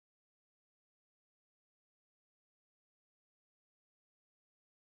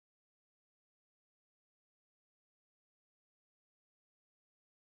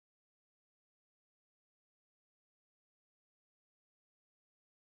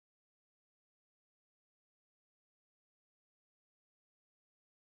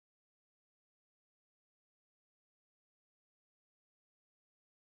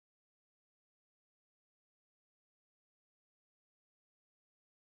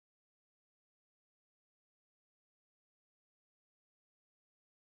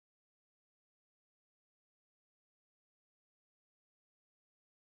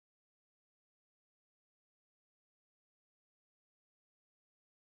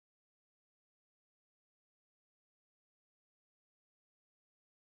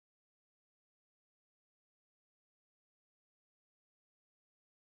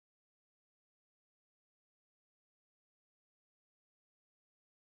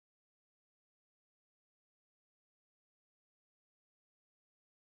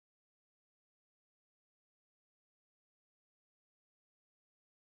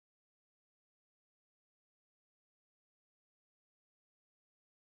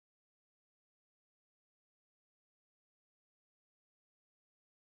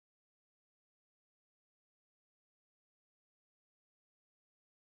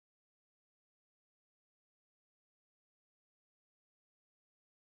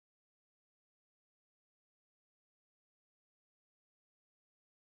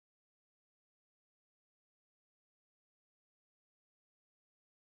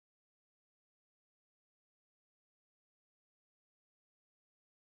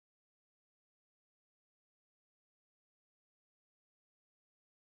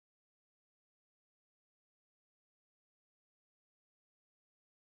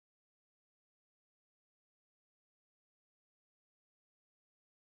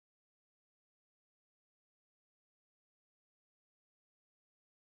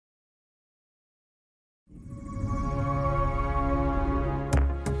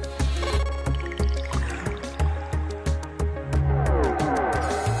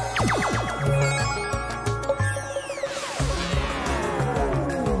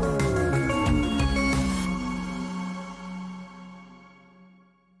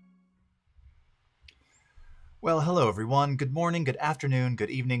Well, hello everyone. Good morning, good afternoon, good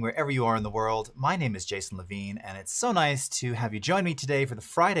evening, wherever you are in the world. My name is Jason Levine, and it's so nice to have you join me today for the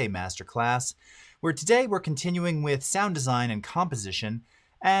Friday Masterclass, where today we're continuing with sound design and composition,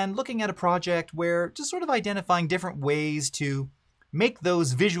 and looking at a project where just sort of identifying different ways to make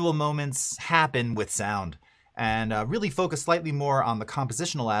those visual moments happen with sound, and really focus slightly more on the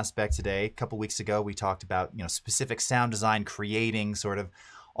compositional aspect today. A couple weeks ago, we talked about specific sound design, creating sort of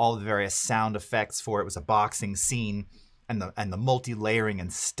all the various sound effects for it. It was a boxing scene, and the multi-layering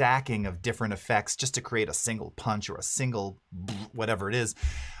and stacking of different effects just to create a single punch or a single whatever it is.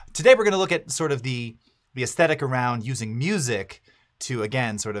 Today we're going to look at sort of the aesthetic around using music to,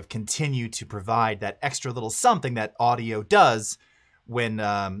 again, sort of continue to provide that extra little something that audio does when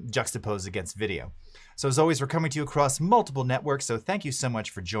juxtaposed against video. So as always, we're coming to you across multiple networks, so thank you so much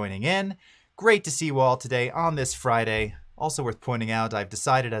for joining in. Great to see you all today on this Friday. Also worth pointing out, I've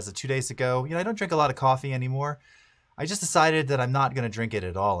decided as of 2 days ago, I don't drink a lot of coffee anymore. I just decided that I'm not going to drink it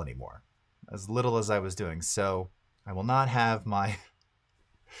at all anymore, as little as I was doing. So I will not have my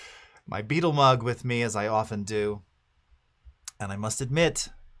Beetle mug with me as I often do. And I must admit,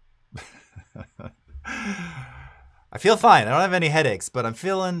 I feel fine. I don't have any headaches, but I'm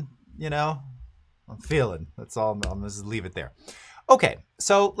feeling, I'm feeling. That's all. I'm going to just leave it there. Okay,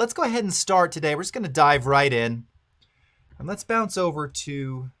 so let's go ahead and start today. We're just going to dive right in. And let's bounce over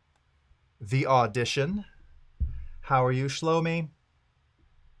to the Audition. How are you, Shlomi?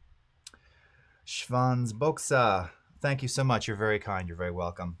 Schwanz Boksa. Thank you so much. You're very kind. You're very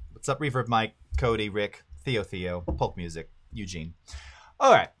welcome. What's up, Reverb Mike, Cody, Rick, Theo, Pulp Music, Eugene.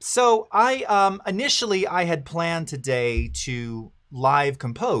 All right. So initially I had planned today to live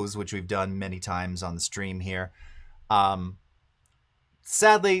compose, which we've done many times on the stream here.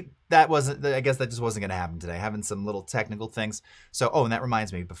 Sadly, I guess that just wasn't going to happen today. Having some little technical things. So, and that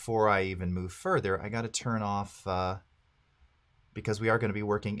reminds me, before I even move further, I got to turn off, because we are going to be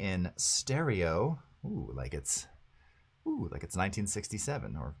working in stereo. Ooh, like it's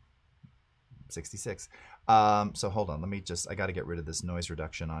 1967 or 66. So hold on, I got to get rid of this noise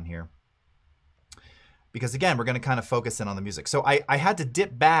reduction on here. Because again, we're going to kind of focus in on the music. So I had to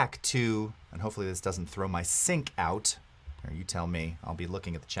dip back to, and hopefully this doesn't throw my sync out. Or you tell me. I'll be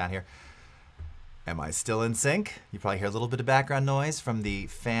looking at the chat here. Am I still in sync? You probably hear a little bit of background noise from the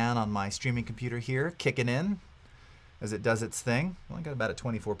fan on my streaming computer here kicking in as it does its thing. Well, I got about a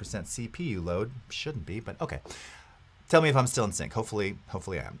 24% CPU load. Shouldn't be, but okay. Tell me if I'm still in sync. Hopefully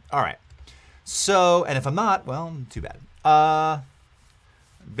I am. All right. So, and if I'm not, well, too bad.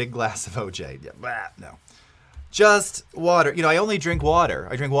 Big glass of OJ. Yeah, no. Just water. I only drink water.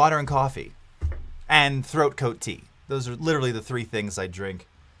 I drink water and coffee and throat coat tea. Those are literally the three things I drink.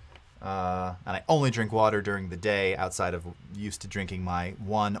 And I only drink water during the day, outside of used to drinking my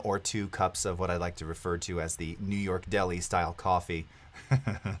 1 or 2 cups of what I like to refer to as the New York Deli style coffee.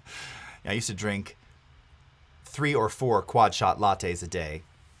 I used to drink 3 or 4 quad shot lattes a day.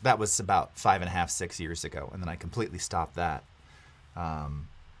 That was about 5.5, 6 years ago. And then I completely stopped that.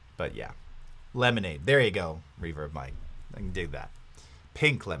 But yeah, lemonade. There you go, Reverb Mike. I can dig that.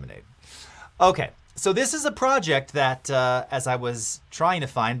 Pink lemonade. Okay. So this is a project that, as I was trying to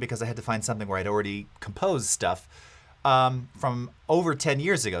find, because I had to find something where I'd already composed stuff, from over 10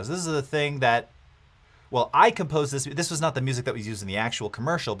 years ago. So this is the thing that, well, I composed this. This was not the music that was used in the actual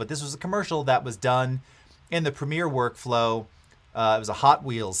commercial, but this was a commercial that was done in the Premiere workflow. It was a Hot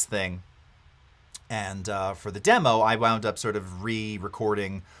Wheels thing. And for the demo, I wound up sort of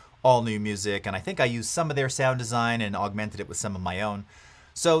re-recording all new music. And I think I used some of their sound design and augmented it with some of my own.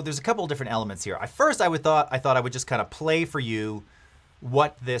 So there's a couple of different elements here. At first, I thought I would just kind of play for you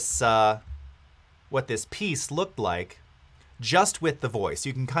what this piece looked like, just with the voice.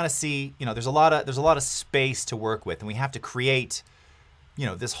 You can kind of see, there's a lot of space to work with, and we have to create,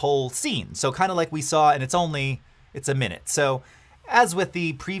 this whole scene. So kind of like we saw, and it's a minute. So as with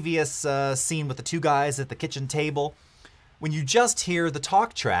the previous scene with the 2 guys at the kitchen table, when you just hear the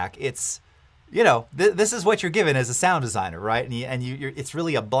talk track, it's this is what you're given as a sound designer, right? And it's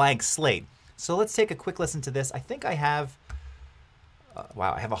really a blank slate. So let's take a quick listen to this. I think I have,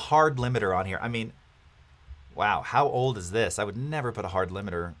 wow, I have a hard limiter on here. I mean, wow, how old is this? I would never put a hard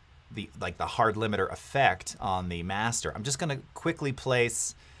limiter, the hard limiter effect on the master. I'm just going to quickly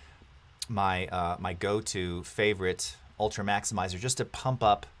place my my go-to favorite Ultra Maximizer just to pump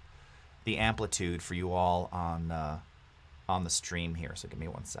up the amplitude for you all on the stream here. So give me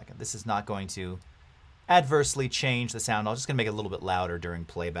 1 second. This is not going to adversely change the sound. I'm just going to make it a little bit louder during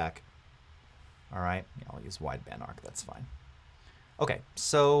playback. All right. Yeah, I'll use wideband arc. That's fine. Okay.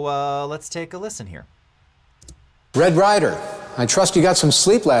 So let's take a listen here. Red Rider, I trust you got some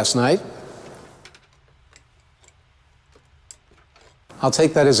sleep last night. I'll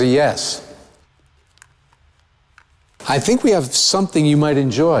take that as a yes. I think we have something you might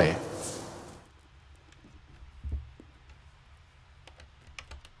enjoy.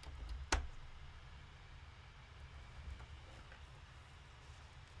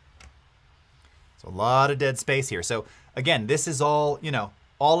 So a lot of dead space here. So again, this is all, you know,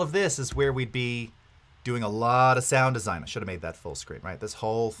 all of this is where we'd be doing a lot of sound design. I should have made that full screen, right? This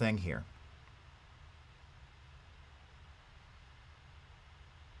whole thing here.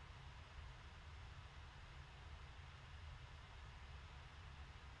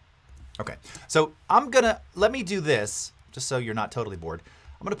 Okay, so let me do this, just so you're not totally bored.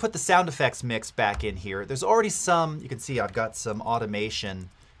 I'm gonna put the sound effects mix back in here. There's already some, you can see I've got some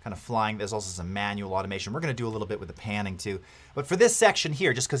automation kind of flying. There's also some manual automation. We're gonna do a little bit with the panning too. But for this section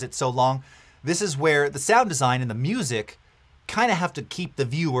here, just because it's so long, this is where the sound design and the music kind of have to keep the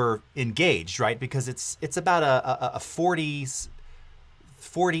viewer engaged, right? Because it's about a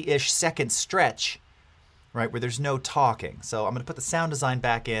 40-ish second stretch, right, where there's no talking. So I'm gonna put the sound design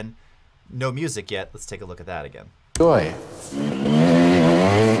back in. No music yet. Let's take a look at that again. Joy.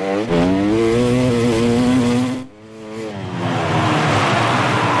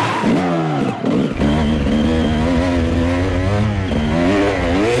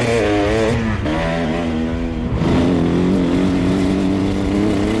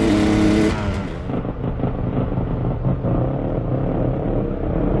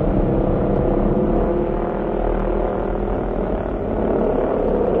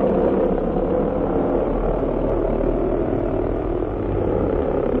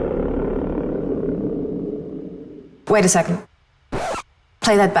 Wait a second.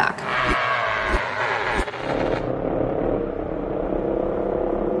 Play that back.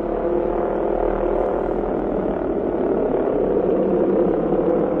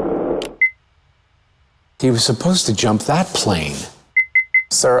 He was supposed to jump that plane.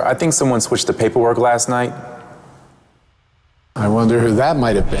 Sir, I think someone switched the paperwork last night. I wonder who that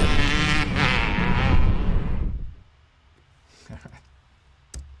might have been.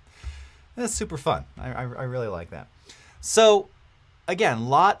 That's super fun. I really like that. So again,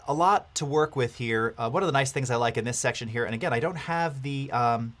 a lot to work with here. One of the nice things I like in this section here, and again, I don't have the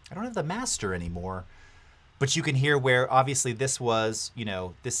master anymore, but you can hear where obviously this was, you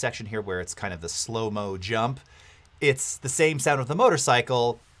know, this section here where it's kind of the slow-mo jump. It's the same sound of the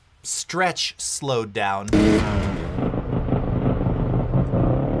motorcycle, stretch slowed down.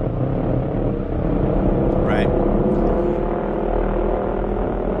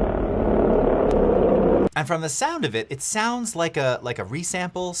 And from the sound of it, it sounds like a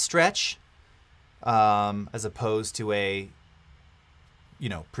resample stretch, as opposed to a, you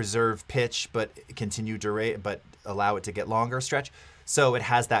know, preserve pitch but continue durate but allow it to get longer stretch. So it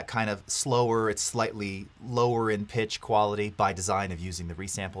has that kind of slower, it's slightly lower in pitch quality by design of using the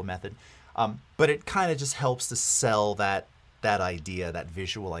resample method. But it kind of just helps to sell that idea, that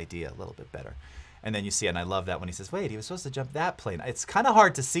visual idea a little bit better. And then you see, and I love that when he says, wait, he was supposed to jump that plane. It's kind of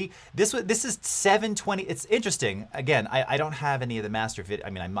hard to see. This is 720. It's interesting. Again, I don't have any of the master video.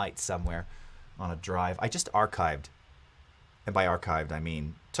 I mean, I might somewhere on a drive. I just archived. And by archived, I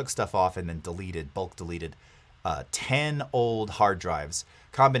mean took stuff off and then deleted, bulk deleted 10 old hard drives.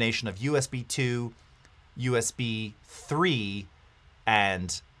 Combination of USB 2, USB 3,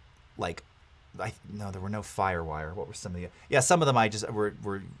 and like, no, there were no FireWire. What were some of the? Yeah, some of them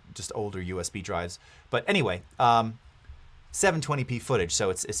were just older USB drives. But anyway, 720p footage.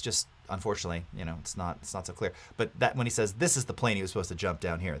 So it's just, unfortunately, you know, it's not so clear. But that when he says this is the plane he was supposed to jump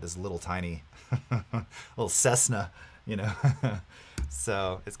down here, this little tiny little Cessna, you know.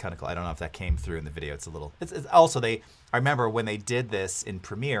 So it's kind of cool. I don't know if that came through in the video. It's a little. It's also I remember when they did this in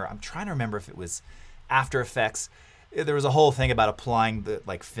Premiere. I'm trying to remember if it was After Effects. There was a whole thing about applying the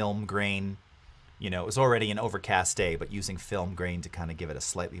film grain. You know, it was already an overcast day, but using film grain to kind of give it a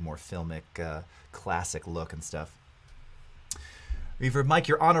slightly more filmic, classic look and stuff. Reverb Mike,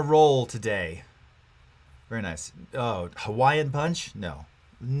 you're on a roll today. Very nice. Oh, Hawaiian Punch? No,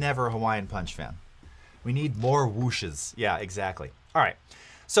 never a Hawaiian Punch fan. We need more whooshes. Yeah, exactly. All right.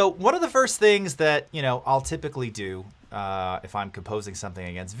 So one of the first things that, you know, I'll typically do if I'm composing something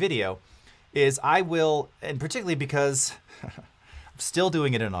against video is I will, and particularly because I'm still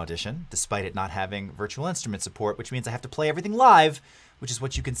doing it in Audition, despite it not having virtual instrument support, which means I have to play everything live, which is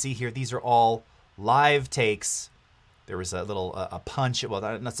what you can see here. These are all live takes. There was a little a punch,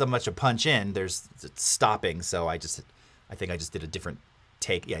 well, not so much a punch in, there's stopping, so I think I just did a different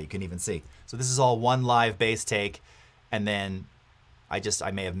take. Yeah, you can even see. So this is all one live bass take, and then I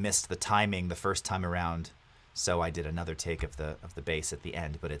may have missed the timing the first time around, so I did another take of the bass at the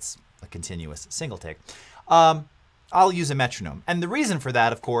end, but it's a continuous single take. I'll use a metronome. And the reason for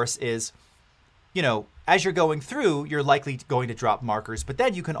that, of course, is, you know, as you're going through, you're likely going to drop markers, but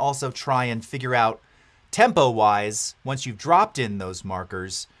then you can also try and figure out tempo-wise, once you've dropped in those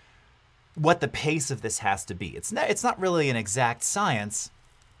markers, what the pace of this has to be. It's not really an exact science,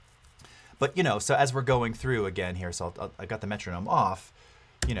 but, you know, so as we're going through again here, so I got the metronome off,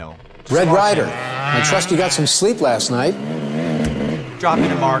 you know. Red Ryder, I trust you got some sleep last night. Drop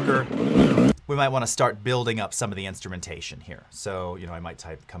in a marker. We might want to start building up some of the instrumentation here. So, you know, I might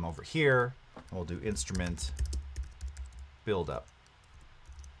come over here, and we'll do instrument, build up,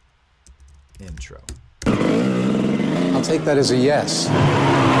 intro. I'll take that as a yes.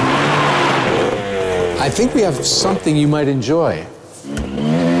 I think we have something you might enjoy.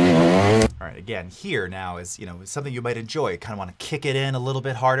 All right, again, here now is, you know, something you might enjoy. You kind of want to kick it in a little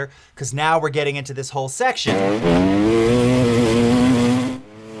bit harder, because now we're getting into this whole section.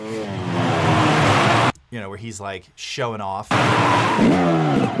 You know, where he's like showing off.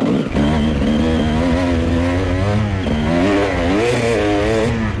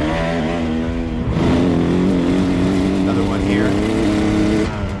 Another one here.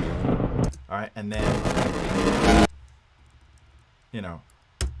 All right, and then, you know,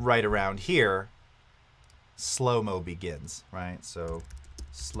 right around here, slow-mo begins, right? So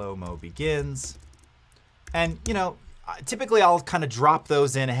slow-mo begins. And, you know, typically I'll kind of drop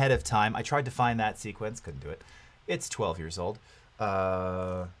those in ahead of time. I tried to find that sequence, couldn't do it. It's 12 years old. You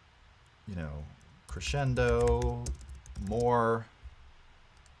know, crescendo, more.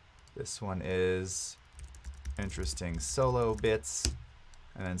 This one is interesting solo bits,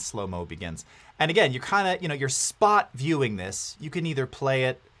 and then slow-mo begins. And again, you're kind of, you know, you're spot viewing this. You can either play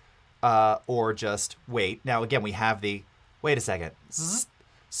it or just wait. Now, again, we have the, wait a second.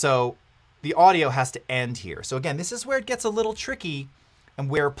 So the audio has to end here. So again, this is where it gets a little tricky and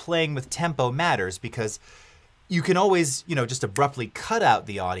where playing with tempo matters, because you can always, you know, just abruptly cut out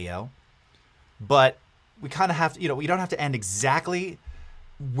the audio, but we kind of have to, you know, we don't have to end exactly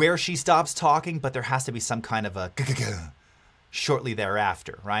where she stops talking, but there has to be some kind of a shortly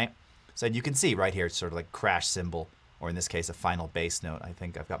thereafter, right? So you can see right here, it's sort of like crash cymbal, or in this case, a final bass note. I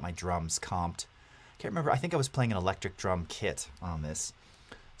think I've got my drums comped. Can't remember, I think I was playing an electric drum kit on this.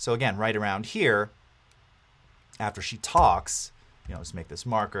 So again, right around here, after she talks, you know, let's make this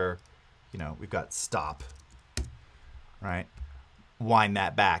marker, you know, we've got stop, right? Wind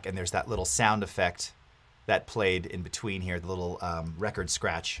that back, and there's that little sound effect that played in between here, the little record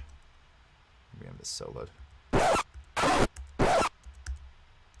scratch. We have this soloed.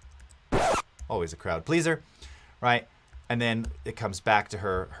 Always a crowd pleaser, right? And then it comes back to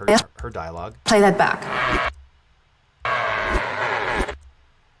her dialogue. Play that back.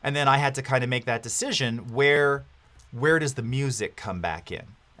 And then I had to kind of make that decision, where does the music come back in?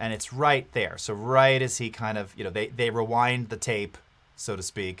 And it's right there. So right as he kind of, you know, they rewind the tape, so to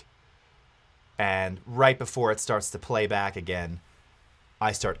speak, and right before it starts to play back again,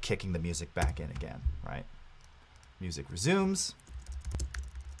 I start kicking the music back in again, right? Music resumes.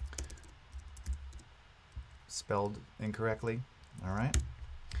 Spelled incorrectly, all right.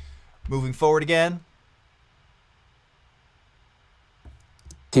 Moving forward again.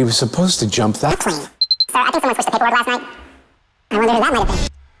 He was supposed to jump that. Sir, I think someone switched the paperwork last night. I wonder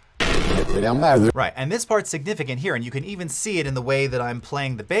who that might have been. Right, and this part's significant here, and you can even see it in the way that I'm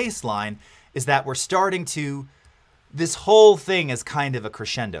playing the bass line, is that we're starting to, this whole thing is kind of a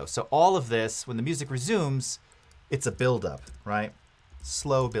crescendo. So all of this, when the music resumes, it's a build-up, right?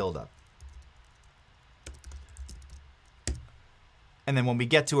 Slow build-up. And then when we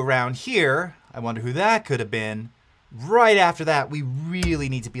get to around here, I wonder who that could have been. Right after that, we really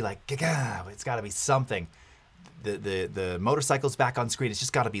need to be like, gaga, it's got to be something. The motorcycle's back on screen. It's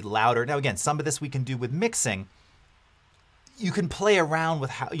just got to be louder. Now, again, some of this we can do with mixing. You can play around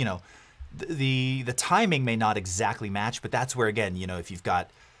with how, you know, the timing may not exactly match, but that's where, again, you know, if you've got,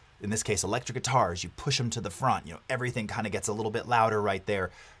 in this case, electric guitars, you push them to the front, you know, everything kind of gets a little bit louder right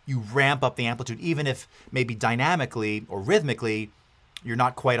there. You ramp up the amplitude, even if maybe dynamically or rhythmically, you're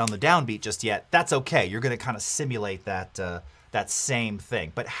not quite on the downbeat just yet. That's okay. You're going to kind of simulate that that same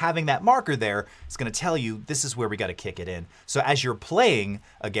thing. But having that marker there is going to tell you this is where we got to kick it in. So as you're playing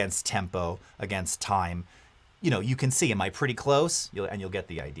against tempo, against time, you know, you can see, am I pretty close? You'll get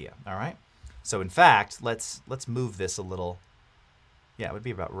the idea. All right. So in fact, let's move this a little. Yeah, it would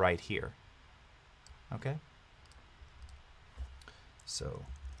be about right here. Okay. So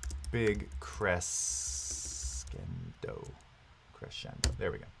big crescendo. Crescendo.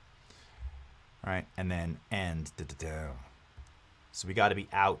 There we go. All right, and then end. So we got to be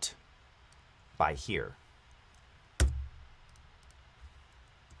out by here.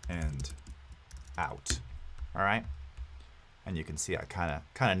 And out. All right. And you can see I kind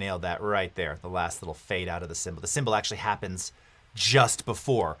of nailed that right there. The last little fade out of the cymbal. The cymbal actually happens just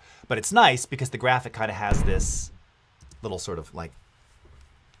before. But it's nice because the graphic kind of has this little sort of like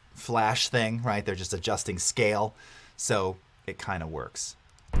flash thing, right? They're just adjusting scale. So it kind of works.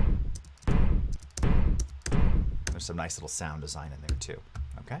 There's some nice little sound design in there too,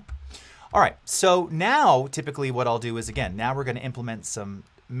 okay? All right, so now typically what I'll do is, again, now we're gonna implement some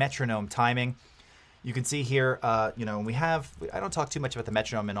metronome timing. You can see here, you know, I don't talk too much about the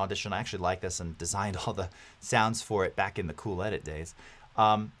metronome in Audition. I actually like this and designed all the sounds for it back in the Cool Edit days.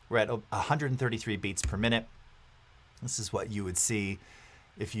 We're at 133 beats per minute. This is what you would see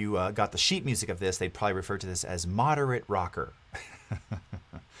if you got the sheet music of this. They'd probably refer to this as moderate rocker.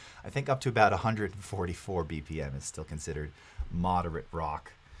 I think up to about 144 BPM is still considered moderate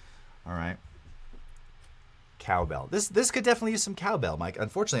rock. All right. Cowbell. This could definitely use some cowbell, Mike.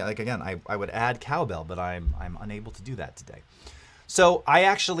 Unfortunately, like again, I would add cowbell, but I'm unable to do that today. So I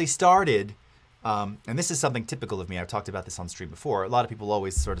actually started, and this is something typical of me. I've talked about this on stream before. A lot of people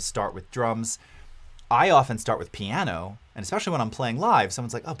always sort of start with drums. I often start with piano, and especially when I'm playing live,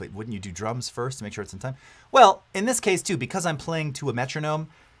 someone's like, oh, but wouldn't you do drums first to make sure it's in time? Well, in this case too, because I'm playing to a metronome,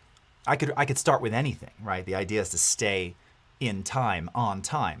 I could start with anything, right? The idea is to stay in time, on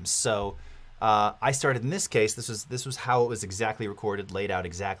time. So I started in this case. This was how it was exactly recorded, laid out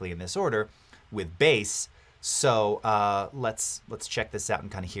exactly in this order, with bass. So let's check this out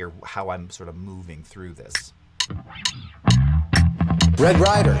and kind of hear how I'm sort of moving through this. Red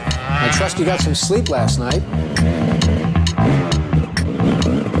Ryder, I trust you got some sleep last night.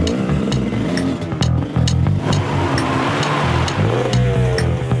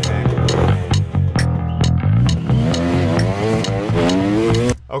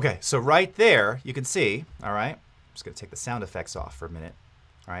 Okay, so right there, you can see, all right, I'm just gonna take the sound effects off for a minute.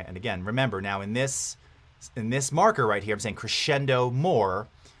 All right, and again, remember now in this marker right here, I'm saying crescendo more,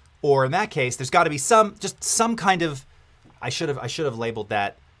 or in that case, there's gotta be some kind of, I should have labeled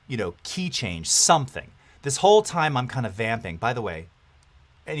that, you know, key change, something. This whole time I'm kind of vamping. By the way,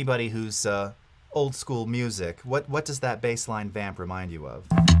 anybody who's old school music, what does that bass line vamp remind you of?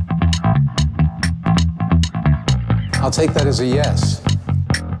 I'll take that as a yes.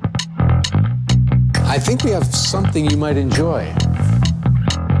 I think we have something you might enjoy.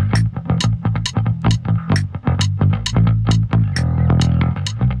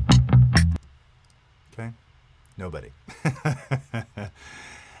 Okay, nobody.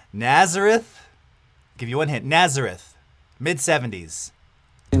 Nazareth, give you one hint. Nazareth, mid-70s.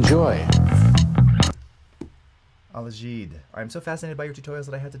 Enjoy. Alajid, I'm so fascinated by your tutorials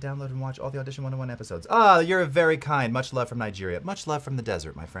that I had to download and watch all the Audition 101 episodes. Ah, you're very kind. Much love from Nigeria. Much love from the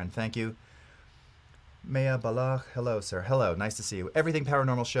desert, my friend. Thank you. Maya Balach, hello, sir. Hello, nice to see you. Everything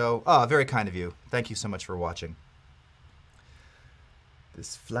Paranormal Show. Ah, very kind of you. Thank you so much for watching.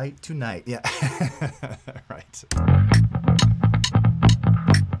 This flight tonight. Yeah, right.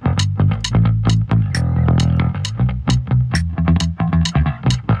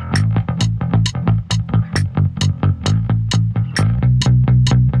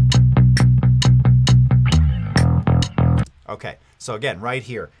 Okay, so again, right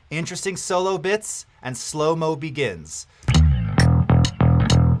here, interesting solo bits and slow-mo begins.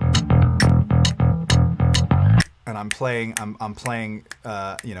 And I'm playing,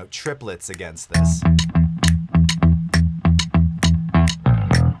 you know, triplets against this.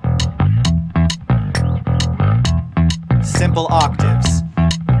 Simple octaves,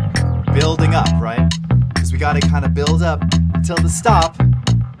 building up, right? Because we got to kind of build up until the stop.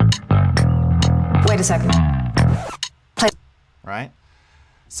 Wait a second. Play. Right?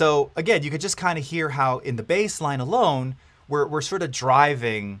 So again, you could just kind of hear how in the bass line alone, we're sort of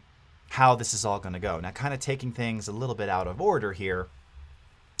driving how this is all going to go. Now, kind of taking things a little bit out of order here,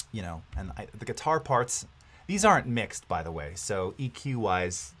 you know, and the guitar parts, these aren't mixed, by the way. So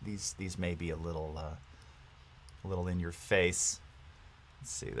EQ-wise, these may be a little in your face.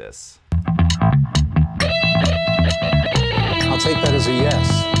 Let's see this. I'll take that as a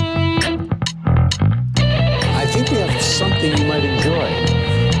yes. I think we have something you might enjoy.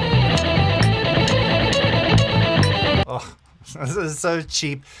 Oh, this is so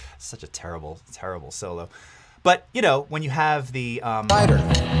cheap. Such a terrible, terrible solo. But, you know, when you have the... Ryder,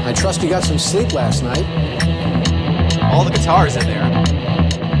 I trust you got some sleep last night. all the guitars in there.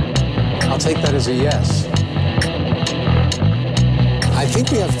 I'll take that as a yes. I think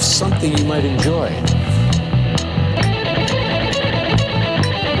we have something you might enjoy.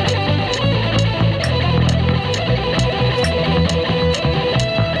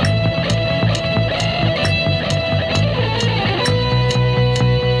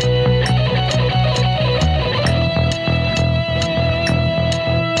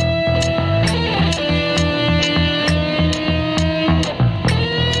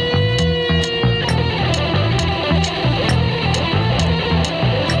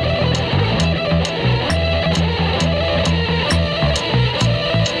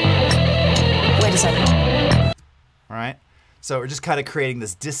 So we're just kind of creating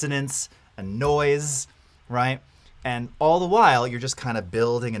this dissonance and noise, right? And all the while, you're just kind of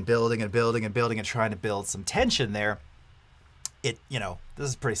building and building and building and building and trying to build some tension there. This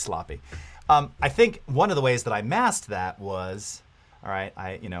is pretty sloppy. I think one of the ways that I masked that was, all right,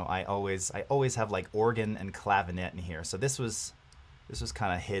 I always have like organ and clavinet in here. So this was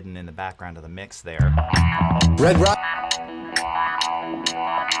kind of hidden in the background of the mix there. Red Rock.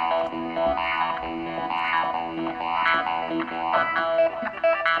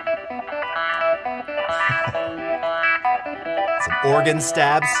 Some organ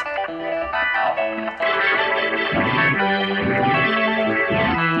stabs.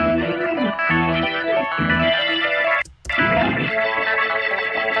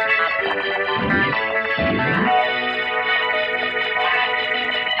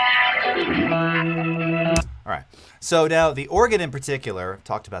 All right. So now the organ in particular, I've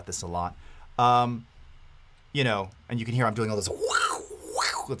talked about this a lot. And you can hear I'm doing all this.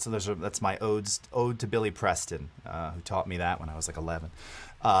 That's my ode to Billy Preston, who taught me that when I was like 11.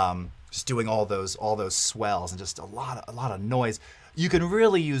 Just doing all those swells and just a lot of noise. You can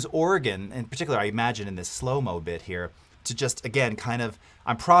really use organ, in particular, I imagine in this slow-mo bit here, to just again kind of.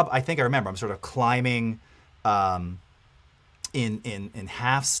 I think I remember I'm sort of climbing in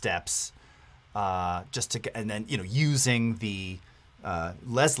half steps, just to, and then using the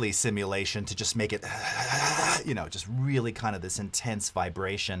Leslie simulation to just make it, just really kind of this intense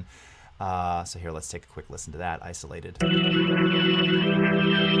vibration. So here, let's take a quick listen to that isolated.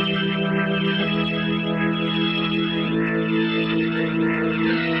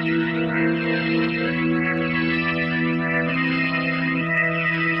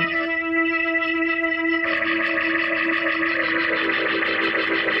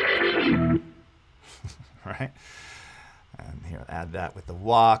 Right? And here, add that with the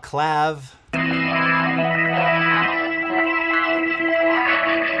wah clav.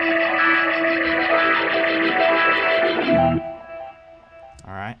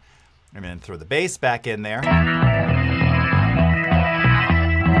 All right. And then throw the bass back in there.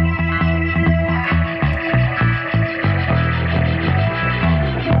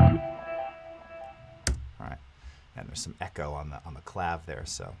 All right. And there's some echo on the clav there,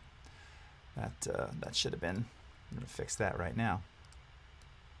 so that should have been. I'm going to fix that right now.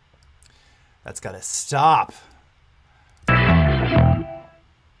 That's got to stop. All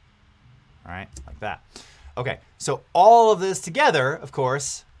right, like that. Okay, so all of this together, of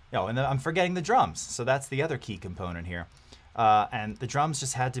course, and then I'm forgetting the drums. So that's the other key component here. And the drums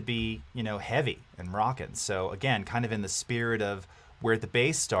just had to be, heavy and rocking. So again, kind of in the spirit of where the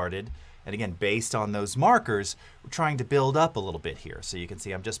bass started, and again, based on those markers, we're trying to build up a little bit here. So you can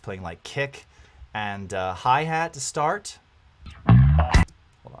see I'm just playing like kick and hi-hat to start.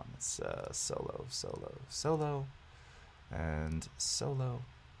 Hold on, it's solo, solo, solo, and solo.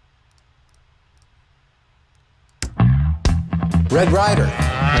 Red Rider,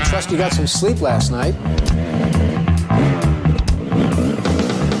 I trust you got some sleep last night.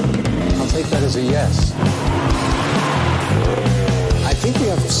 I'll take that as a yes. I think we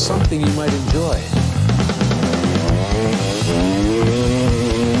have something you might enjoy.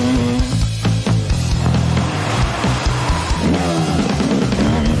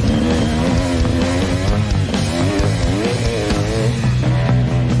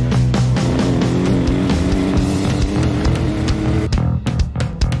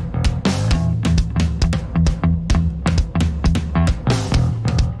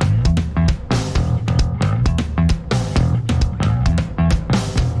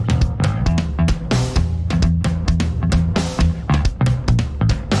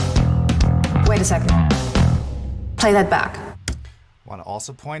 Wait a second. Play that back. Want to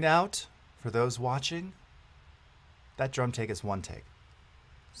also point out, for those watching, that drum take is one take.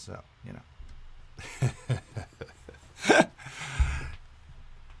 So,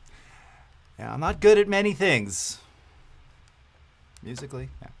 Yeah, I'm not good at many things. Musically.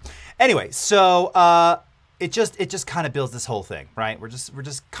 Yeah. Anyway, so it just kind of builds this whole thing, right? We're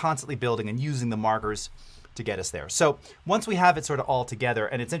just constantly building and using the markers to get us there. So once we have it sort of all together,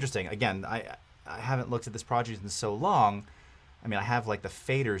 and it's interesting, again, I haven't looked at this project in so long. I mean, I have like the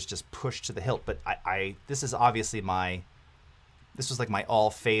faders just pushed to the hilt, but this is obviously this was like my all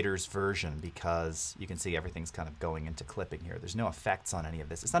faders version, because you can see everything's kind of going into clipping here. There's no effects on any of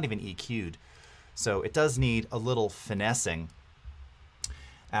this. It's not even EQ'd. So it does need a little finessing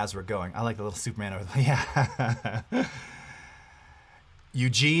as we're going. I like the little Superman over there. Yeah.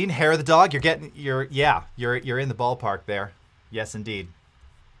 Eugene, hair of the dog, you're in the ballpark there. Yes, indeed.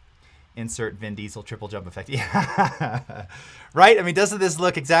 Insert Vin Diesel triple jump effect. Yeah. Right? I mean, doesn't this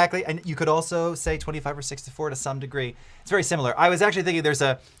look exactly? And you could also say 25 or 64 to some degree. It's very similar. I was actually thinking there's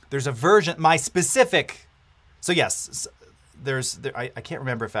a version, my specific. So yes, I can't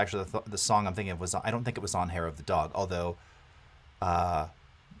remember if actually the song I'm thinking of was, I don't think it was on Hair of the Dog, although the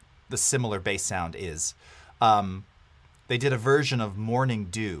similar bass sound is. They did a version of Morning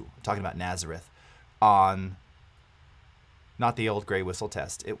Dew, talking about Nazareth, on not the old Grey Whistle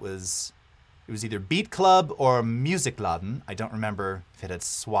Test. It was either Beat Club or Musikladen. I don't remember if it had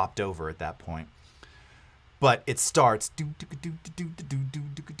swapped over at that point. But it starts,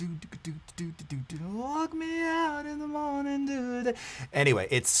 walk me out in the morning. Anyway,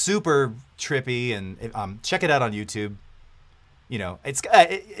 it's super trippy, and check it out on YouTube. You know, it's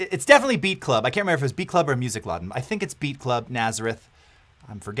definitely Beat Club. I can't remember if it was Beat Club or Musikladen. I think it's Beat Club, Nazareth.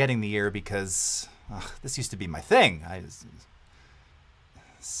 I'm forgetting the year because this used to be my thing.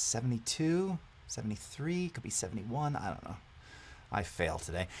 72, 73, could be 71. I don't know. I fail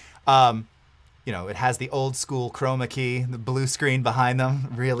today. You know, it has the old school chroma key, the blue screen behind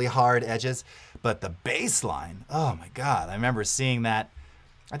them, really hard edges. But the bass line, oh my God. I remember seeing that.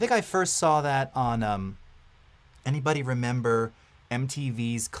 I think I first saw that on, anybody remember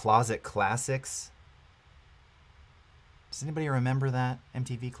MTV's Closet Classics? Does anybody remember that?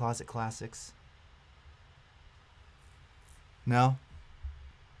 MTV Closet Classics? No?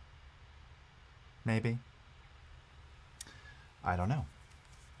 Maybe? I don't know.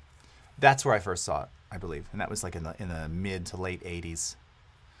 That's where I first saw it, I believe. And that was like in the mid to late 80s.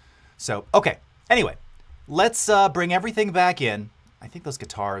 So, okay. Anyway, let's bring everything back in. I think those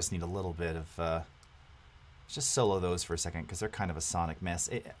guitars need a little bit of... just solo those for a second because they're kind of a sonic mess.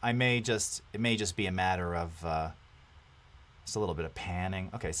 It may just be a matter of just a little bit of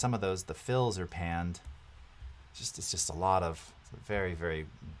panning. Okay, some of those, the fills are panned. It's just a lot of very, very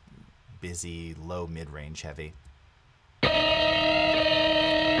busy, low mid-range heavy.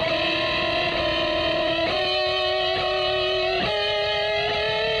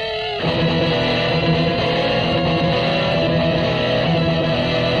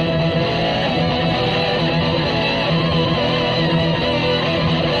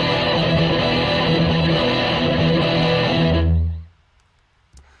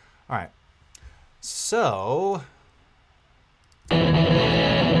 All right, so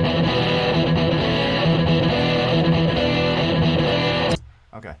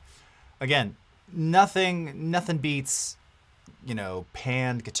okay, again, nothing beats, you know,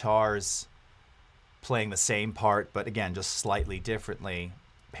 panned guitars playing the same part, but again, just slightly differently,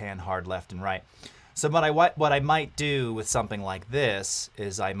 pan hard left and right. So what I might do with something like this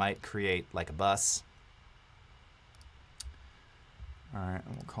is I might create like a bus. All right,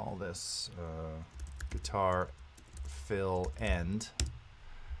 and we'll call this guitar fill end.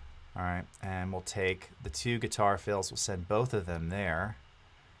 All right, and we'll take the two guitar fills, we'll send both of them there.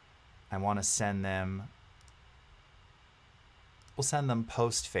 I want to send them, we'll send them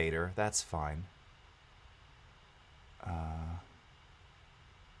post fader, that's fine.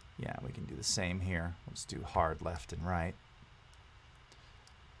 Yeah, we can do the same here. Let's do hard left and right.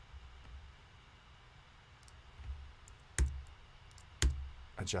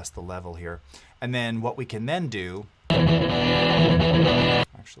 Adjust the level here. And then what we can then do,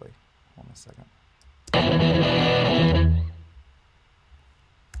 actually, hold on a second.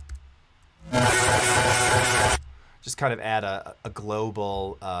 Just kind of add a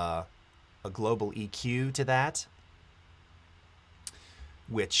global EQ to that,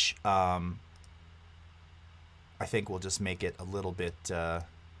 which I think will just make it a little bit,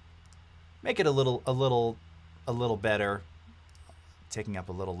 make it a little better, taking up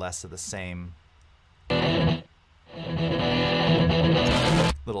a little less of the same,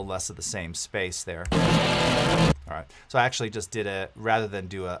 space there. All right, so I actually just did rather than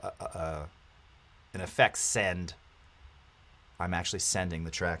do an effects send, I'm actually sending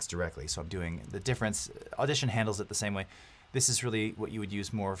the tracks directly. So I'm doing the difference. Audition handles it the same way. This is really what you would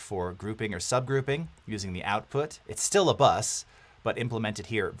use more for grouping or subgrouping, using the output. It's still a bus, but implemented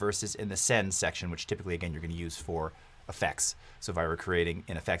here versus in the send section, which typically, again, you're going to use for effects. So if I were creating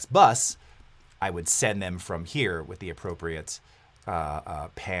an effects bus, I would send them from here with the appropriate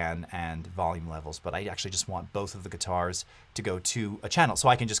pan and volume levels. But I actually just want both of the guitars to go to a channel, so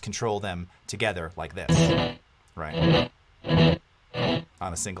I can just control them together like this, right?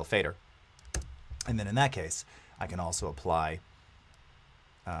 On a single fader. And then in that case, I can also apply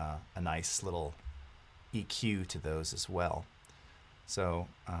a nice little EQ to those as well. So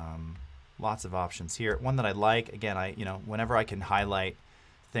lots of options here. One that I like, again, whenever I can highlight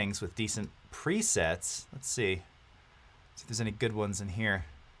things with decent presets, let's see if there's any good ones in here.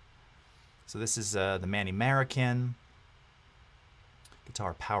 So this is the Manny American.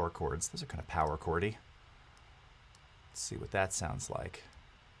 Guitar power chords. Those are kind of power chordy. Let's see what that sounds like.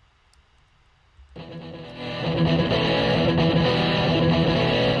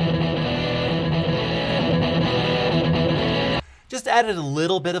 Just added a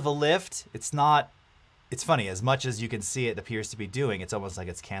little bit of a lift. It's not, it's funny, as much as you can see it appears to be doing, it's almost like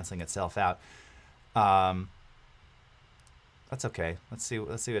it's canceling itself out. That's okay. Let's see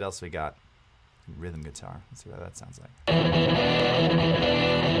what else we got. Rhythm guitar. Let's see what that sounds like.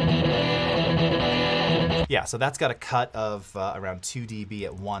 Yeah, so that's got a cut of around 2 dB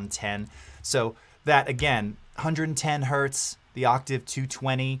at 110. So that, again, 110 hertz, the octave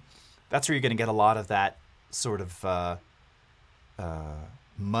 220. That's where you're going to get a lot of that sort of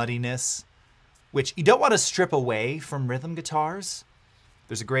muddiness, which you don't want to strip away from rhythm guitars.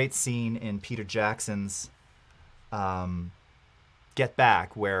 There's a great scene in Peter Jackson's Get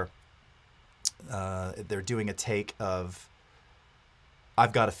Back where they're doing a take of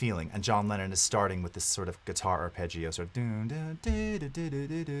I've Got a Feeling, and John Lennon is starting with this sort of guitar arpeggio, sort of,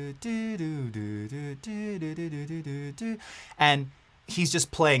 and he's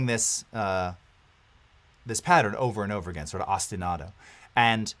just playing this this pattern over and over again, sort of ostinato.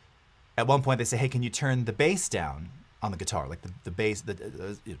 And at one point they say, hey, can you turn the bass down on the guitar, like the bass,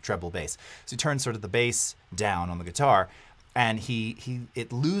 the treble bass. So he turns sort of the bass down on the guitar, and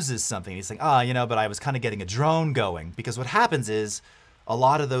it loses something. He's like, you know, but I was kind of getting a drone going, because what happens is a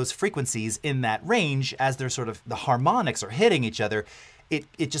lot of those frequencies in that range, as they're sort of, the harmonics are hitting each other,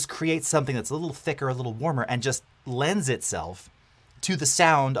 it just creates something that's a little thicker, a little warmer, and just lends itself to the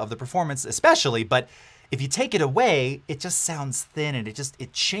sound of the performance especially. But if you take it away, it just sounds thin, and it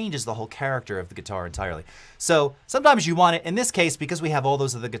changes the whole character of the guitar entirely. So sometimes you want it, in this case, because we have all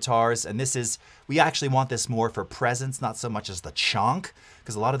those other guitars, and we actually want this more for presence, not so much as the chonk,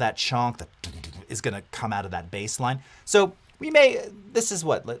 because a lot of that chonk is gonna come out of that bass line. So this is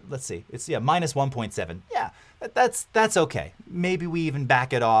what, let's see, it's, yeah, minus 1.7. Yeah, that's okay. Maybe we even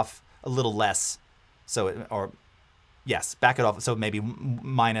back it off a little less, yes, back it off, so maybe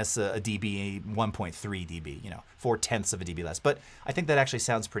minus a dB, 1.3 dB, you know, 0.4 of a dB less. But I think that actually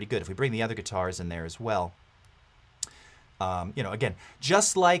sounds pretty good if we bring the other guitars in there as well. You know, again,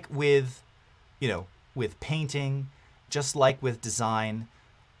 just like with, you know, with painting, just like with design,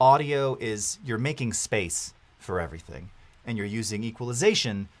 audio is, you're making space for everything, and you're using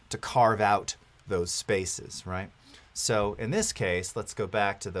equalization to carve out those spaces, right? So in this case, let's go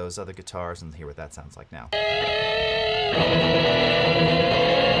back to those other guitars and hear what that sounds like now.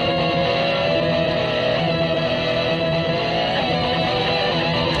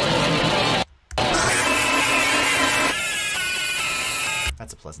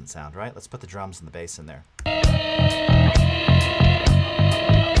 That's a pleasant sound, right? Let's put the drums and the bass in there.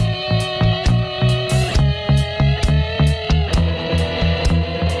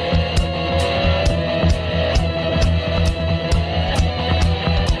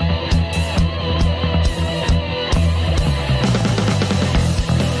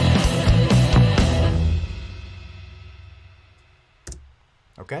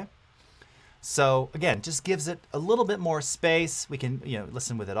 Okay, so again, just gives it a little bit more space. We can, you know,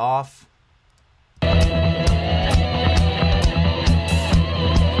 listen with it off.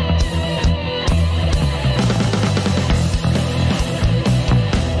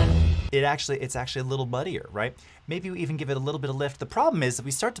 It's actually a little muddier, right? Maybe we even give it a little bit of lift. The problem is if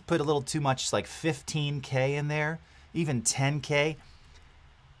we start to put a little too much, like 15K in there, even 10K,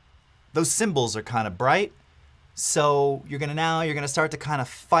 those cymbals are kind of bright. So you're gonna start to kind of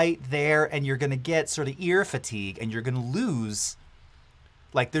fight there, and you're gonna get sort of ear fatigue, and you're gonna lose,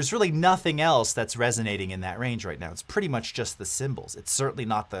 like, there's really nothing else that's resonating in that range right now. It's pretty much just the cymbals. It's certainly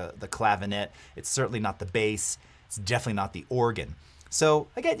not the clavinet. It's certainly not the bass. It's definitely not the organ. So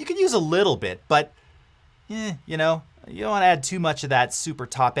again, you can use a little bit, but you know, you don't want to add too much of that super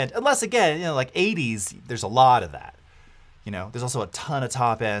top end, unless, again, you know, like 80s, there's a lot of that. You know, there's also a ton of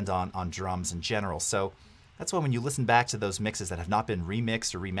top end on drums in general. So that's why when you listen back to those mixes that have not been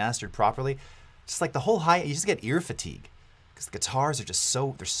remixed or remastered properly, just like the whole you just get ear fatigue, because the guitars are just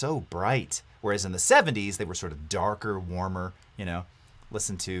they're so bright. Whereas in the 70s, they were sort of darker, warmer, you know.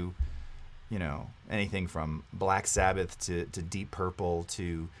 Listen to, you know, anything from Black Sabbath to Deep Purple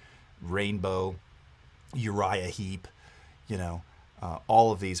to Rainbow, Uriah Heep, you know.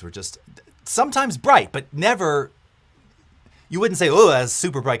 All of these were just sometimes bright, but never, you wouldn't say, oh, that's a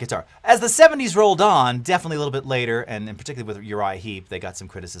super bright guitar. As the 70s rolled on, definitely a little bit later, and particularly with Uriah Heep, they got some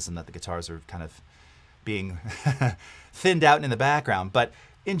criticism that the guitars are kind of being thinned out in the background. But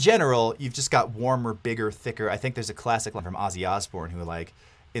in general, you've just got warmer, bigger, thicker. I think there's a classic line from Ozzy Osbourne who, like,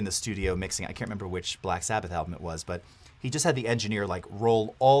 in the studio mixing. I can't remember which Black Sabbath album it was, but he just had the engineer like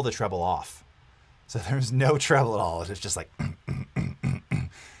roll all the treble off. So there's no treble at all. It's just like,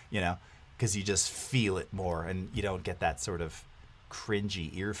 you know, because you just feel it more and you don't get that sort of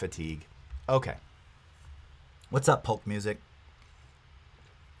cringy ear fatigue. Okay. What's up, Polk Music?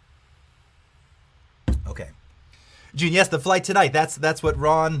 Okay. June, yes, the flight tonight. That's what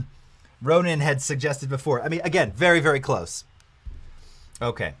Ronan had suggested before. I mean, again, very, very close.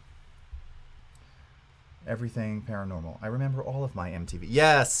 Okay. Everything paranormal. I remember all of my MTV.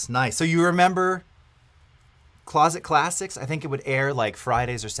 Yes, nice. So you remember Closet Classics? I think it would air like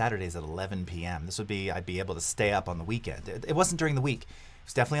Fridays or Saturdays at 11 p.m. This would be, I'd be able to stay up on the weekend. It wasn't during the week. It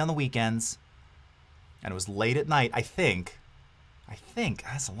was definitely on the weekends. And it was late at night, I think.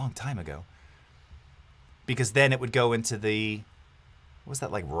 That's a long time ago. Because then it would go into the, what was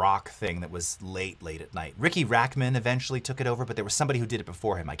that like rock thing that was late at night? Ricky Rackman eventually took it over, but there was somebody who did it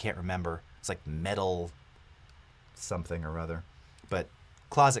before him. I can't remember. It's like metal something or other. But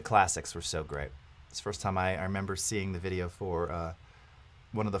Closet Classics were so great. It's the first time I remember seeing the video for,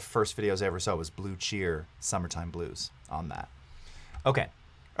 one of the first videos I ever saw was Blue Cheer, Summertime Blues on that. Okay.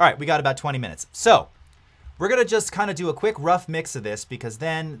 All right, we got about 20 minutes. So we're going to just kind of do a quick rough mix of this because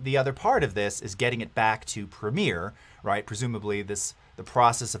then the other part of this is getting it back to Premiere, right? Presumably the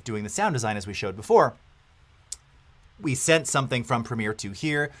process of doing the sound design as we showed before. We sent something from Premiere to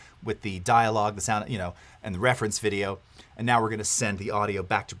here with the dialogue, the sound, you know, and the reference video. And now we're going to send the audio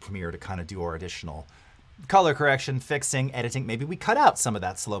back to Premiere to kind of do our additional color correction, fixing, editing. Maybe we cut out some of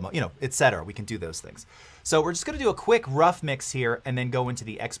that slow-mo, you know, etc. We can do those things. So we're just going to do a quick rough mix here and then go into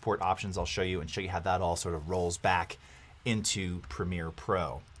the export options I'll show you and show you how that all sort of rolls back into Premiere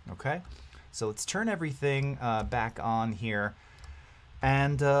Pro. Okay? So let's turn everything back on here.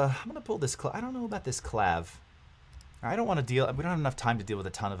 And I'm going to pull this, I don't know about this clav. I don't want to deal, we don't have enough time to deal with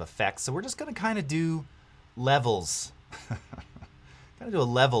a ton of effects, so we're just going to kind of do levels. Kind of do a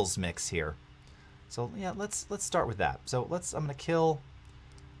levels mix here. So yeah, let's start with that. So I'm going to kill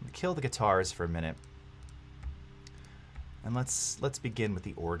the guitars for a minute. And let's begin with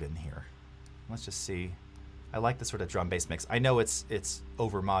the organ here. Let's just see. I like the sort of drum bass mix. I know it's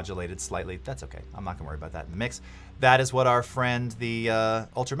over-modulated slightly. That's okay. I'm not going to worry about that in the mix. That is what our friend, the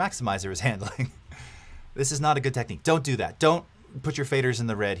Ultra Maximizer, is handling. This is not a good technique. Don't do that. Don't put your faders in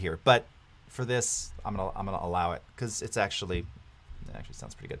the red here. But for this, I'm gonna allow it because it actually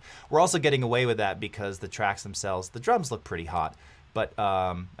sounds pretty good. We're also getting away with that because the tracks themselves, the drums look pretty hot. But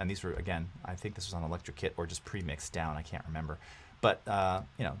and these were, again, I think this was on Electric Kit or just pre-mixed down. I can't remember. But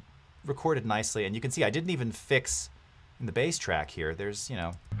you know, recorded nicely, and you can see I didn't even fix in the bass track here. There's, you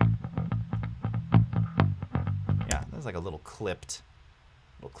know, yeah, there's like a little clip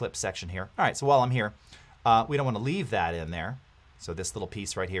section here. All right, so while I'm here, we don't want to leave that in there. So this little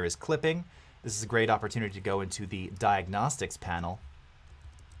piece right here is clipping. This is a great opportunity to go into the diagnostics panel,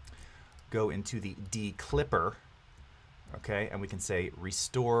 go into the declipper, okay, and we can say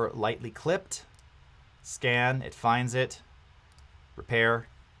restore lightly clipped, scan, it finds it, repair,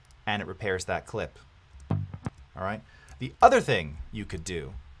 and it repairs that clip. All right. The other thing you could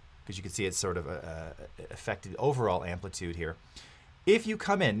do, because you can see it's sort of affected overall amplitude here. If you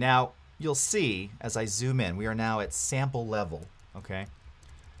come in, now you'll see as I zoom in, we are now at sample level, okay?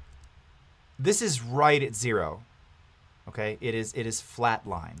 This is right at 0, okay? It is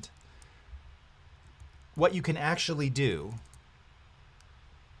flatlined. What you can actually do,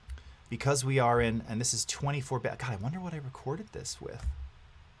 because we are in, and this is 24-bit, God, I wonder what I recorded this with.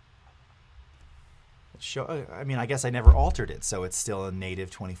 I mean, I guess I never altered it, so it's still a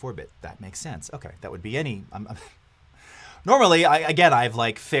native 24-bit. That makes sense. Okay, that would be any... Normally, I've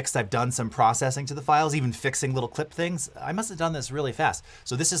like I've done some processing to the files, even fixing little clip things. I must have done this really fast.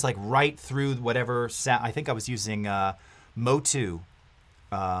 So this is like right through whatever sound. I think I was using Motu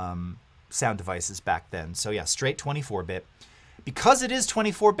sound devices back then. So yeah, straight 24-bit. Because it is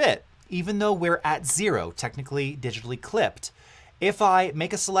 24-bit, even though we're at 0, technically digitally clipped, if I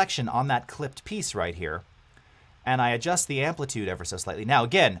make a selection on that clipped piece right here, and I adjust the amplitude ever so slightly. Now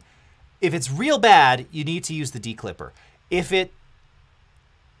again, if it's real bad, you need to use the declipper. If it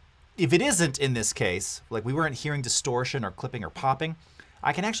isn't in this case, like we weren't hearing distortion or clipping or popping,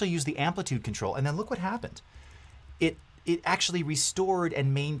 I can actually use the amplitude control, and then look what happened. It actually restored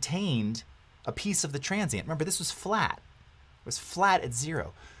and maintained a piece of the transient. Remember, this was flat. It was flat at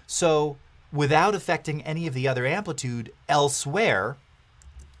 0. So without affecting any of the other amplitude elsewhere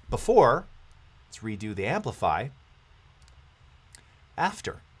before, let's redo the amplify,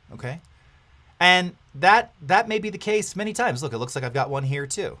 after, okay? And that may be the case many times. Look, it looks like I've got one here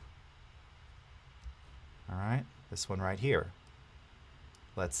too. All right, this one right here.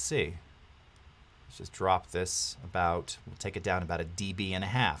 let's see. Let's just drop this about, we'll take it down about 1.5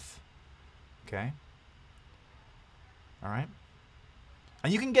 dB. Okay. All right.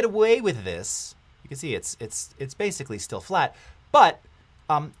 And you can get away with this. You can see it's basically still flat, but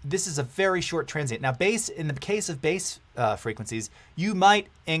this is a very short transient. Now, bass, in the case of bass frequencies, you might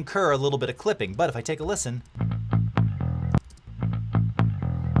incur a little bit of clipping, but if I take a listen,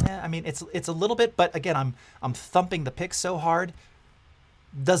 yeah, I mean, it's a little bit, but again, I'm thumping the pick so hard,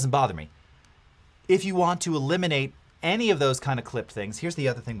 doesn't bother me. If you want to eliminate any of those kind of clipped things, here's the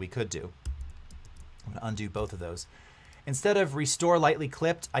other thing we could do. I'm gonna undo both of those. Instead of restore lightly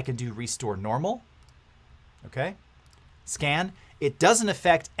clipped, I can do restore normal. Okay, scan. It doesn't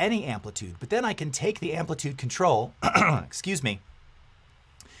affect any amplitude, but then I can take the amplitude control, excuse me,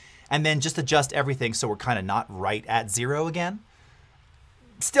 and then just adjust everything so we're kind of not right at 0 again.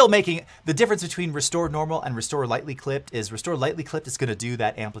 Still making the difference between restore normal and restore lightly clipped is restore lightly clipped is going to do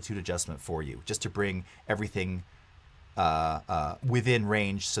that amplitude adjustment for you, just to bring everything within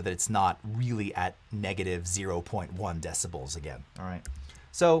range so that it's not really at negative 0.1 decibels again. All right,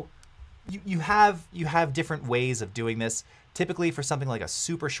 so you have different ways of doing this. Typically for something like a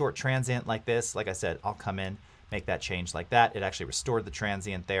super short transient like this, like I said, I'll come in, make that change like that. It actually restored the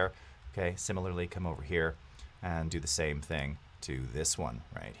transient there. Okay, similarly, come over here and do the same thing to this one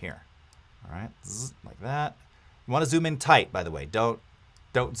right here. All right, like that. You want to zoom in tight, by the way. Don't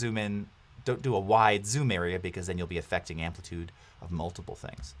zoom in, don't do a wide zoom area because then you'll be affecting amplitude of multiple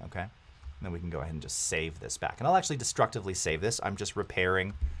things, okay? And then we can go ahead and just save this back. And I'll actually destructively save this. I'm just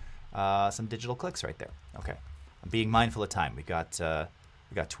repairing some digital clicks right there. Okay, I'm being mindful of time. We got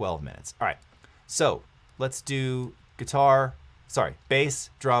 12 minutes. All right, so let's do guitar, sorry,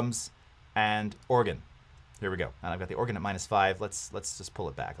 bass, drums, and organ. Here we go. And I've got the organ at -5. Let's just pull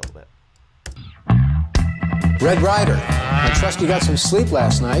it back a little bit. Red Rider, I trust you got some sleep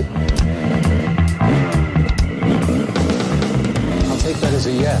last night. I'll take that as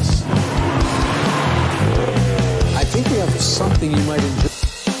a yes. I think we have something you might enjoy.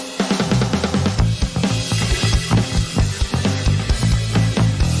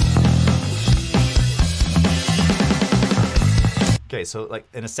 Okay, so like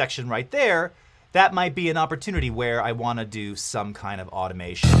in a section right there, that might be an opportunity where I want to do some kind of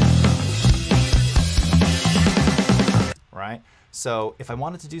automation. Right? So if I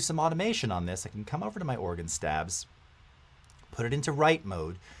wanted to do some automation on this, I can come over to my organ stabs, put it into write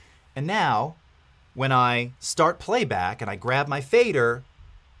mode, and now when I start playback and I grab my fader,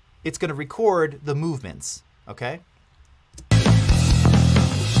 it's going to record the movements, okay?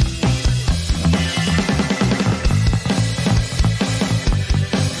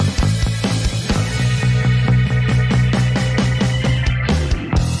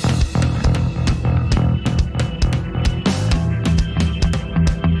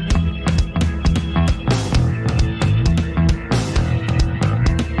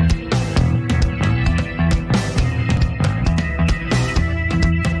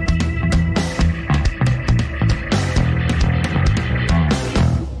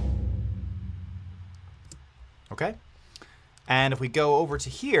 Okay, and if we go over to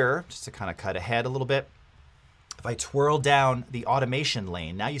here, just to kind of cut ahead a little bit, if I twirl down the automation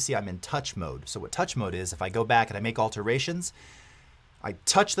lane, now you see I'm in touch mode. So what touch mode is, if I go back and I make alterations, I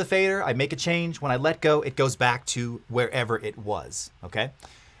touch the fader, I make a change. When I let go, it goes back to wherever it was, okay?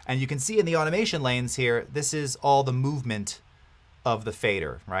 And you can see in the automation lanes here, this is all the movement of the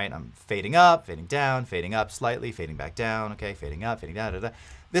fader, right? I'm fading up, fading down, fading up slightly, fading back down, okay, fading up, fading down, da, da, da.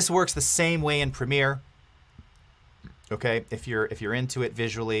 This works the same way in Premiere. Okay, if you're into it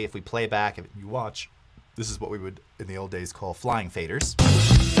visually, if we play back, if you watch, this is what we would in the old days call flying faders.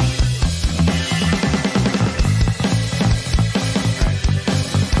 Right.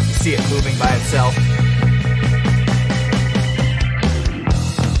 You see it moving by itself.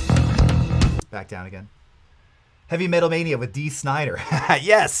 Back down again. Heavy Metal Mania with Dee Snider.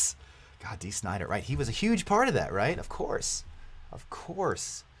 Yes! God, Dee Snider, right? He was a huge part of that, right? Of course. Of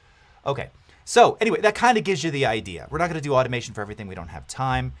course. Okay. So anyway, that kind of gives you the idea. We're not going to do automation for everything. We don't have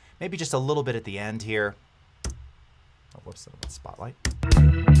time. Maybe just a little bit at the end here. Oh, whoops, spotlight.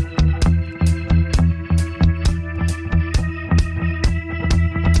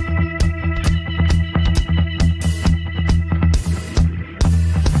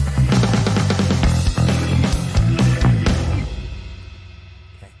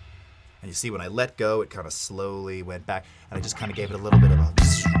 Okay. And you see when I let go, it kind of slowly went back. And I just kind of gave it a little bit of a...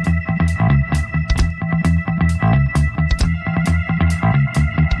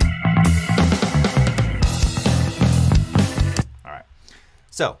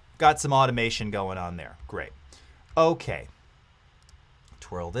 So, got some automation going on there. Great. Okay.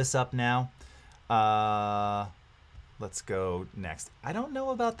 twirl this up now. Let's go next. I don't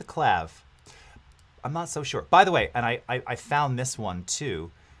know about the clav. I'm not so sure. By the way, and I found this one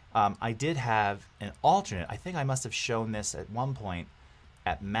too. I did have an alternate. I think I must have shown this at one point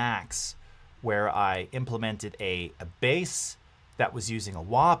at Max, where I implemented a bass that was using a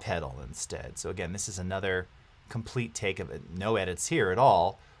wah pedal instead. So again, this is another complete take of it. No edits here at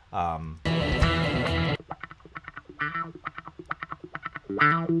all. I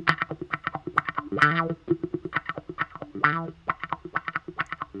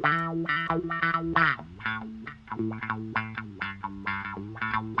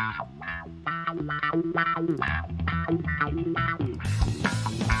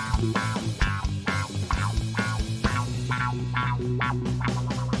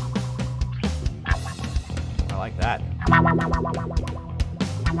like that.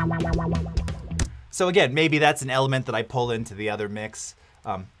 So again, maybe that's an element that I pull into the other mix.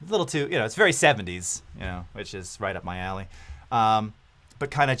 A little too, it's very 70s, which is right up my alley.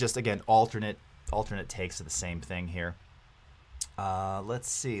 But kind of just, again, alternate takes of the same thing here. Let's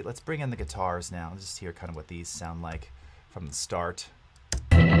see. Let's bring in the guitars now. Just hear kind of what these sound like from the start.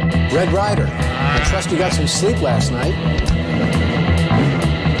 Red Rider, I trust you got some sleep last night.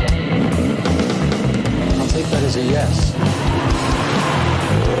 I'll take that as a yes.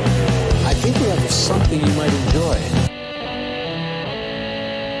 I think we have something you might enjoy.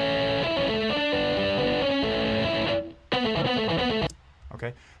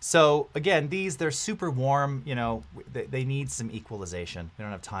 Okay, so again, they're super warm, they need some equalization. We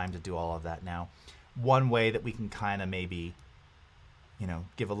don't have time to do all of that now. One way that we can kind of maybe,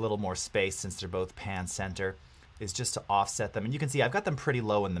 give a little more space since they're both pan center is just to offset them. And you can see I've got them pretty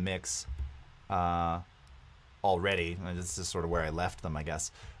low in the mix already. And this is sort of where I left them, I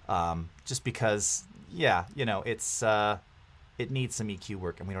guess. Just because, it needs some EQ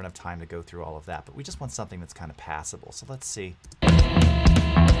work and we don't have time to go through all of that. But we just want something that's kind of passable. So let's see.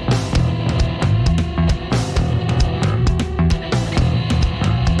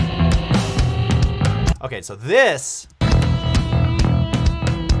 Okay, so this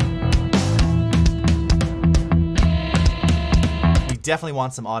we definitely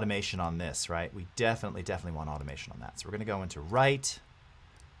want some automation on this, right? We definitely want automation on that. So we're gonna go into right.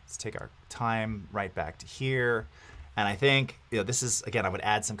 Let's take our time right back to here. And I think, this is, again, I would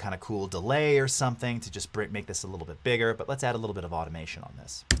add some kind of cool delay or something to just make this a little bit bigger, but let's add a little bit of automation on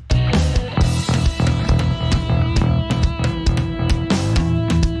this.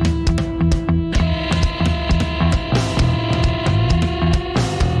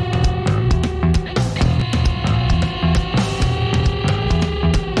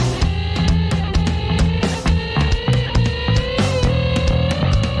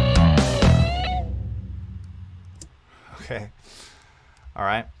 All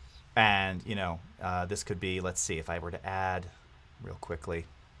right, and this could be, let's see, if I were to add real quickly, I'm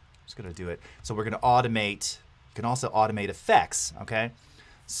just gonna do it. So we're gonna automate, you can also automate effects, okay?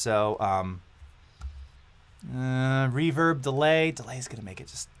 So reverb, delay is gonna make it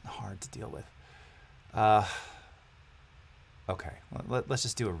just hard to deal with. Okay, let's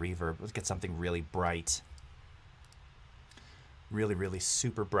just do a reverb. Let's get something really bright. Really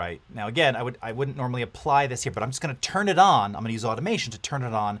super bright. Now again, I wouldn't normally apply this here, but I'm just gonna turn it on. I'm gonna use automation to turn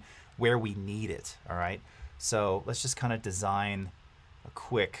it on where we need it, all right? So let's just kind of design a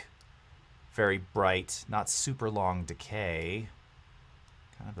quick, very bright, not super long decay,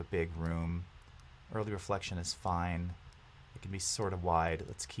 kind of a big room. Early reflection is fine. It can be sort of wide.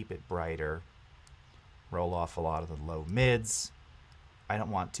 Let's keep it brighter. Roll off a lot of the low mids. I don't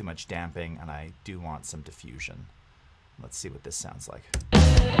want too much damping, and I do want some diffusion. Let's see what this sounds like.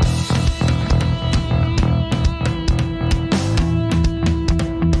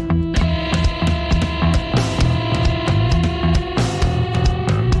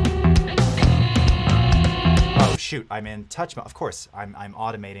 Oh shoot, I'm in touch mode. Of course, I'm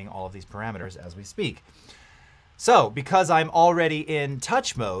automating all of these parameters as we speak. So because I'm already in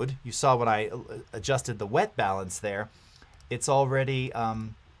touch mode, you saw when I adjusted the wet balance there, it's already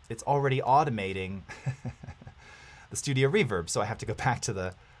automating the studio reverb. So I have to go back to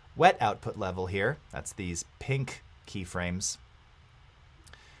the wet output level here. That's these pink keyframes.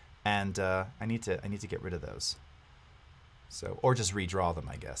 And I need to get rid of those. So, or just redraw them,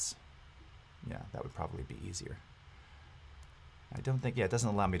 I guess. Yeah, that would probably be easier. I don't think, yeah, it doesn't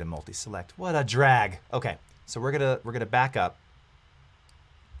allow me to multi-select. What a drag. Okay, so we're gonna back up.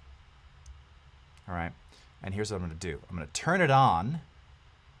 All right, and here's what I'm gonna do. I'm gonna turn it on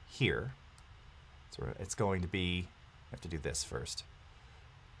here. So it's going to be, I have to do this first.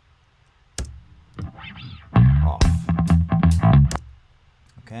 Off.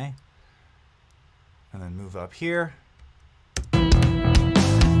 Okay. And then move up here.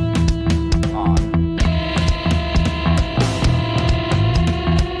 On.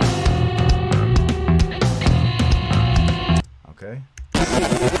 Okay.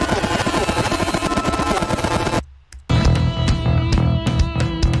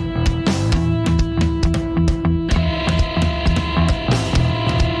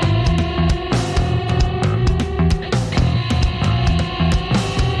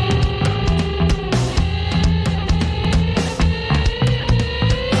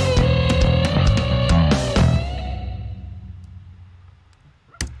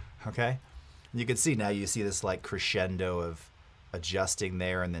 Okay, you can see now, you see this like crescendo of adjusting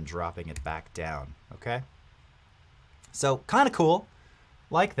there and then dropping it back down. Okay, so kind of cool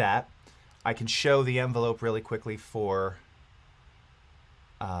like that. I can show the envelope really quickly for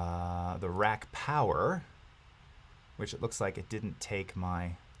the rack power, which it looks like it didn't take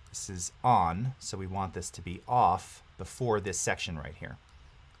my, this is on, so we want this to be off before this section right here.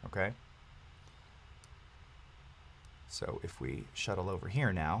 Okay, so if we shuttle over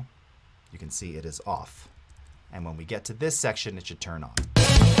here now, you can see it is off. And when we get to this section, it should turn on.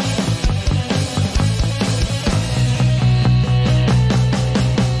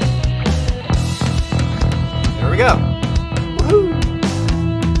 There we go. Woohoo!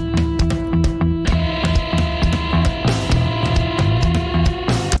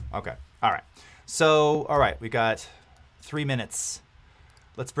 Okay, all right. So, all right, we got 3 minutes.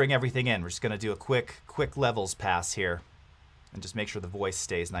 Let's bring everything in. We're just gonna do a quick levels pass here and just make sure the voice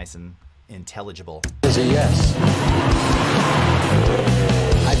stays nice and intelligible. Is a yes.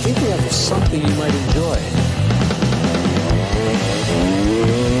 I think we have something you might enjoy.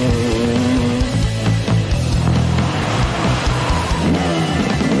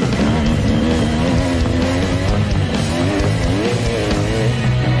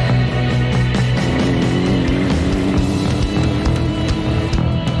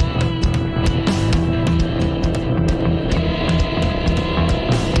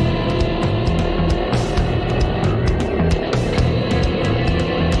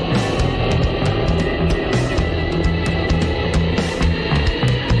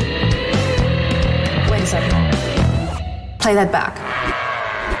 Play that back.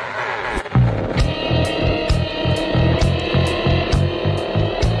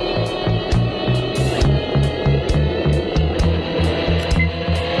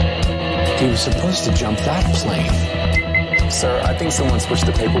 He was supposed to jump that plane. Sir, I think someone switched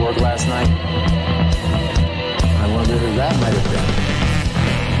the paperwork last night. I wonder who that might have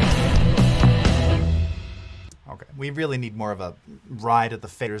been. Okay, we really need more of a ride at the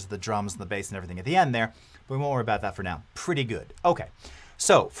faders, the drums, and the bass and everything at the end there, but we won't worry about that for now. Pretty good. Okay,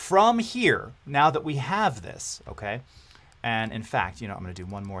 so from here, now that we have this, okay, and in fact, you know, I'm going to do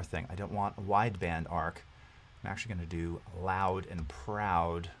one more thing. I don't want a wideband arc. I'm actually going to do loud and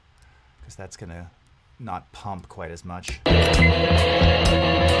proud, because that's going to not pump quite as much.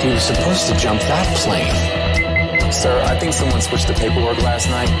 He was supposed to jump that plane. Sir, I think someone switched the paperwork last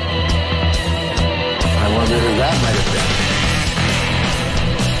night. I wonder who that might have been.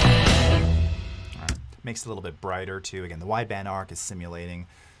 All right. Makes it a little bit brighter too. Again, the wideband arc is simulating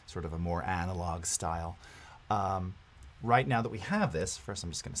sort of a more analog style. Right now that we have this, first I'm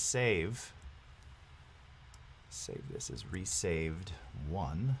just going to save. Save this as resaved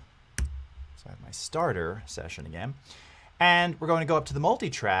 1. So I have my starter session again. And we're going to go up to the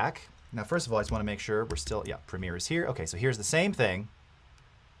multi-track. Now, first of all, I just want to make sure we're still, yeah, Premiere is here. Okay, so here's the same thing.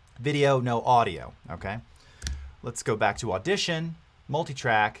 Video, no audio, okay? Let's go back to Audition,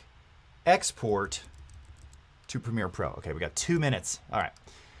 multi-track, export to Premiere Pro. Okay, we got 2 minutes. All right.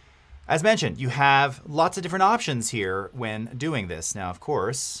 As mentioned, you have lots of different options here when doing this. Now, of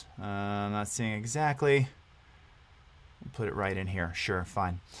course, I'm not seeing exactly. Put it right in here. Sure,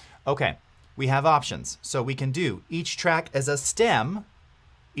 fine. Okay, we have options. So we can do each track as a stem,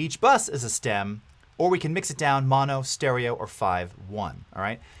 each bus as a stem, or we can mix it down mono, stereo, or 5-1, all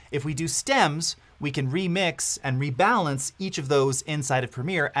right? If we do stems, we can remix and rebalance each of those inside of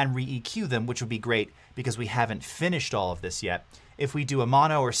Premiere and re-EQ them, which would be great because we haven't finished all of this yet. If we do a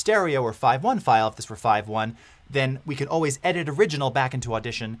mono or stereo or 5-1 file, if this were 5-1, then we can always edit original back into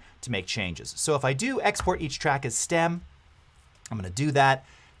Audition to make changes. So if I do export each track as stem, I'm gonna do that.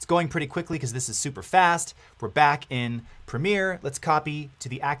 It's going pretty quickly because this is super fast. We're back in Premiere. Let's copy to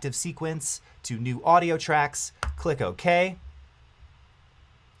the active sequence to new audio tracks. Click OK.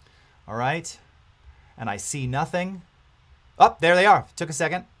 All right. And I see nothing. Oh, there they are. Took a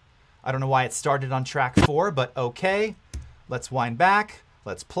second. I don't know why it started on track 4, but OK. Let's wind back.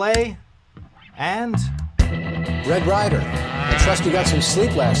 Let's play. And Red Rider. that's trust you got some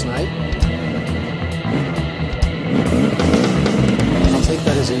sleep last night. I'll take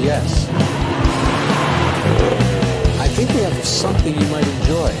that as a yes. I think we have something you might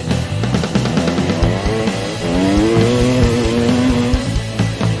enjoy.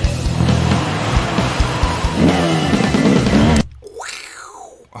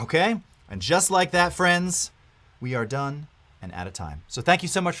 Okay, and just like that, friends, we are done and out of time. So thank you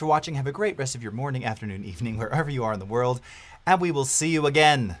so much for watching. Have a great rest of your morning, afternoon, evening, wherever you are in the world. And we will see you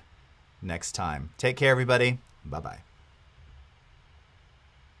again next time. Take care, everybody. Bye-bye.